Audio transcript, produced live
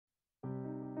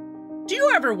Do you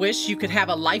ever wish you could have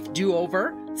a life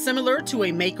do-over, similar to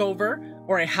a makeover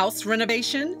or a house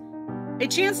renovation? A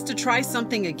chance to try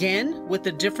something again with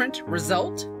a different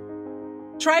result?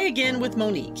 Try Again with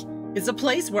Monique is a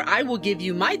place where I will give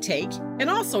you my take and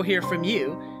also hear from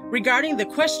you regarding the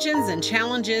questions and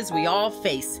challenges we all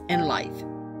face in life.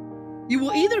 You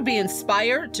will either be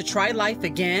inspired to try life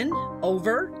again,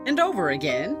 over and over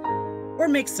again, or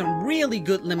make some really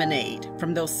good lemonade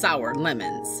from those sour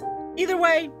lemons. Either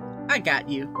way, I got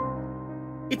you.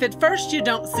 If at first you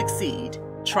don't succeed,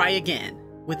 try again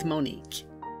with Monique.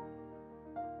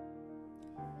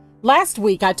 Last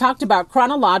week, I talked about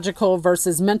chronological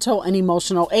versus mental and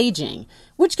emotional aging,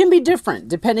 which can be different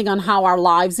depending on how our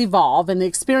lives evolve and the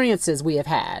experiences we have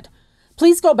had.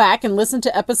 Please go back and listen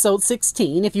to episode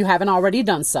 16 if you haven't already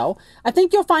done so. I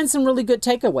think you'll find some really good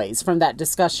takeaways from that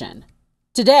discussion.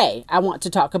 Today, I want to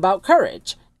talk about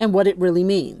courage and what it really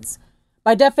means.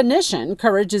 By definition,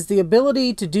 courage is the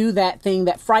ability to do that thing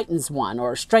that frightens one,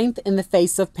 or strength in the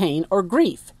face of pain or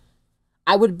grief.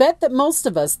 I would bet that most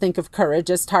of us think of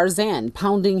courage as Tarzan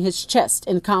pounding his chest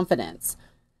in confidence.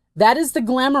 That is the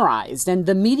glamorized and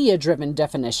the media-driven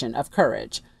definition of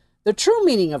courage. The true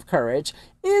meaning of courage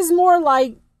is more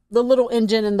like the little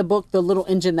engine in the book, The Little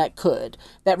Engine That Could,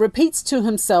 that repeats to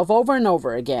himself over and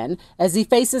over again as he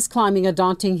faces climbing a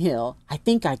daunting hill, I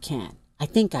think I can, I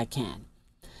think I can.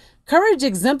 Courage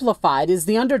exemplified is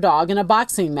the underdog in a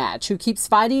boxing match who keeps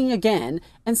fighting again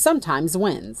and sometimes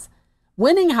wins.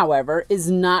 Winning, however, is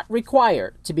not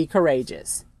required to be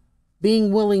courageous.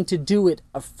 Being willing to do it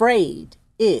afraid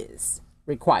is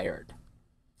required.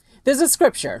 There's a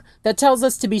scripture that tells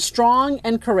us to be strong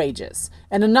and courageous,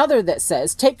 and another that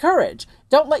says, take courage,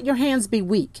 don't let your hands be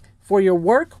weak, for your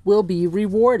work will be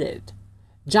rewarded.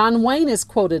 John Wayne is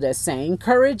quoted as saying,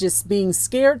 courage is being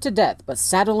scared to death, but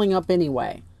saddling up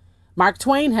anyway. Mark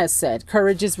Twain has said,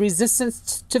 courage is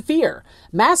resistance to fear,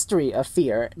 mastery of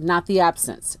fear, not the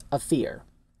absence of fear.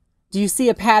 Do you see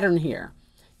a pattern here?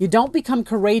 You don't become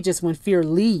courageous when fear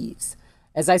leaves.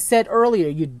 As I said earlier,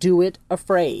 you do it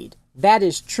afraid. That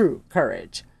is true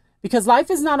courage. Because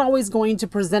life is not always going to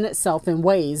present itself in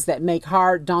ways that make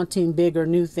hard, daunting, big, or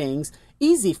new things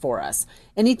easy for us.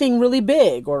 Anything really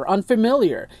big or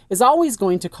unfamiliar is always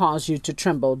going to cause you to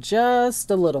tremble just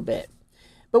a little bit.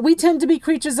 But we tend to be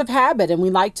creatures of habit, and we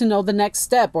like to know the next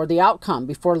step or the outcome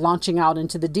before launching out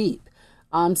into the deep.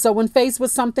 So when faced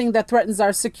with something that threatens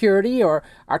our security or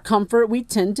our comfort, we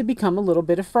tend to become a little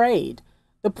bit afraid.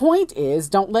 The point is,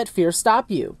 don't let fear stop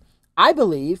you. I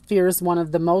believe fear is one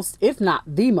of the most, if not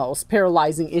the most,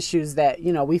 paralyzing issues that,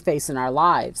 we face in our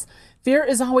lives. Fear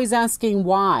is always asking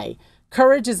why.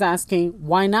 Courage is asking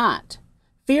why not.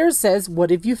 Fear says, what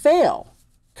if you fail?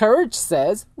 Courage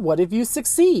says, what if you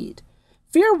succeed?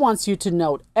 Fear wants you to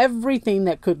note everything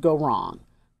that could go wrong.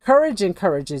 Courage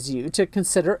encourages you to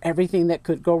consider everything that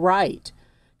could go right.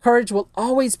 Courage will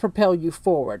always propel you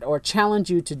forward or challenge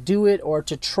you to do it or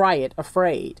to try it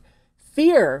afraid.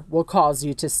 Fear will cause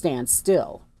you to stand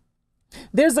still.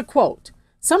 There's a quote,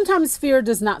 sometimes fear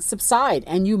does not subside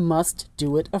and you must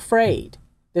do it afraid.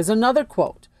 There's another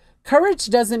quote, courage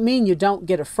doesn't mean you don't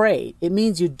get afraid. It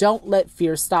means you don't let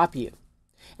fear stop you.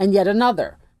 And yet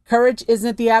another, courage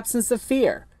isn't the absence of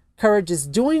fear. Courage is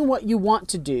doing what you want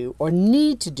to do or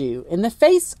need to do in the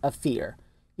face of fear.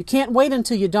 You can't wait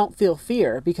until you don't feel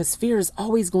fear because fear is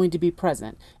always going to be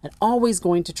present and always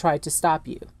going to try to stop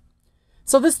you.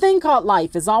 So this thing called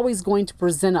life is always going to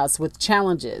present us with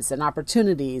challenges and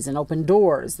opportunities and open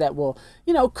doors that will,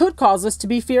 could cause us to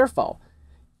be fearful.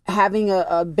 Having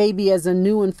a baby as a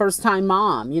new and first-time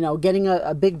mom, getting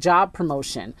a big job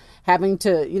promotion, having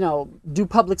to, do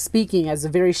public speaking as a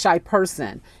very shy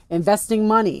person, investing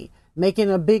money,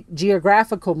 making a big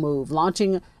geographical move,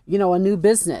 launching, a new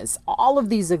business. All of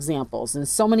these examples and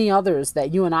so many others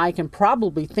that you and I can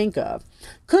probably think of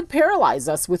could paralyze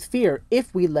us with fear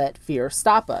if we let fear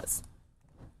stop us.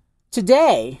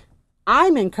 Today,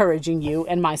 I'm encouraging you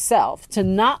and myself to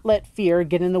not let fear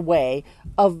get in the way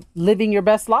of living your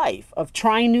best life, of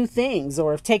trying new things,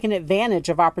 or of taking advantage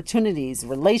of opportunities,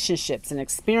 relationships, and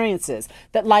experiences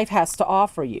that life has to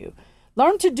offer you.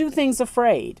 Learn to do things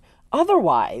afraid.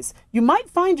 Otherwise, you might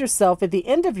find yourself at the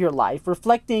end of your life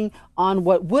reflecting on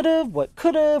what would have, what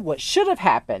could have, what should have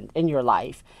happened in your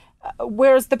life.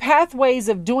 Whereas the pathways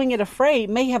of doing it afraid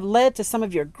may have led to some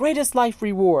of your greatest life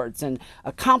rewards and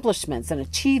accomplishments and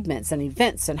achievements and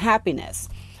events and happiness.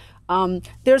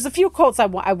 There's a few quotes I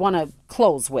want to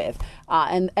close with.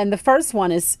 And the first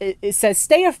one is, it says,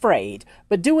 stay afraid,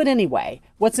 but do it anyway.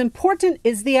 What's important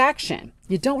is the action.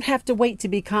 You don't have to wait to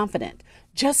be confident.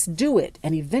 Just do it,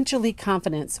 and eventually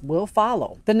confidence will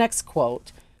follow. The next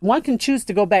quote, one can choose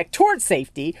to go back toward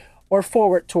safety or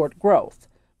forward toward growth.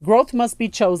 Growth must be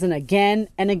chosen again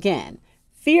and again.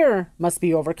 Fear must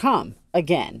be overcome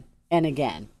again and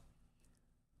again.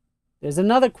 There's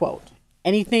another quote.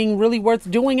 Anything really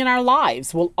worth doing in our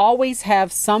lives will always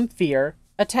have some fear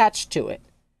attached to it.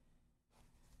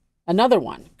 Another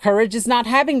one. Courage is not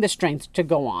having the strength to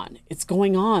go on. It's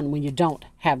going on when you don't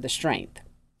have the strength.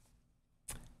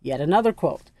 Yet another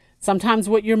quote. Sometimes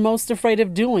what you're most afraid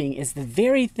of doing is the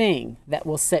very thing that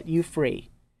will set you free.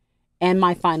 And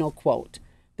my final quote.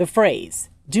 The phrase,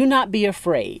 "Do not be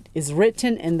afraid," is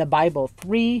written in the Bible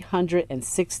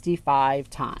 365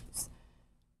 times.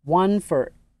 One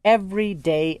for every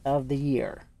day of the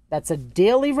year. That's a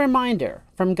daily reminder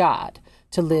from God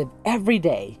to live every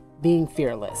day being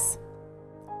fearless.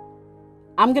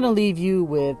 I'm going to leave you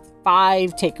with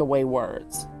 5 takeaway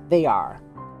words. They are,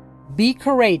 be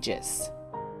courageous,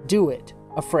 do it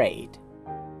afraid.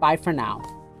 Bye for now.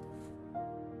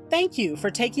 Thank you for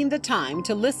taking the time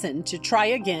to listen to Try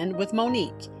Again with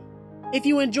Monique. If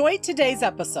you enjoyed today's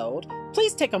episode,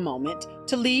 please take a moment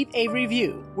to leave a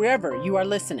review wherever you are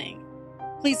listening.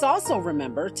 Please also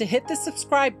remember to hit the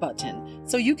subscribe button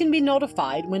so you can be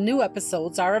notified when new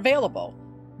episodes are available.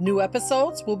 New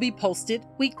episodes will be posted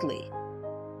weekly.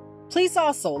 Please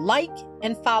also like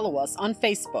and follow us on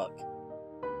Facebook.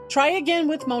 Try Again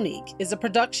with Monique is a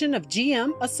production of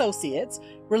GM Associates,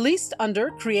 released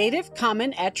under Creative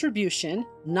Commons Attribution,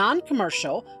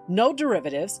 Non-Commercial, No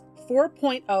Derivatives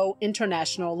 4.0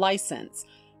 International License.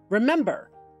 Remember,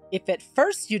 if at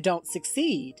first you don't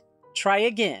succeed, try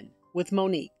again with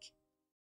Monique.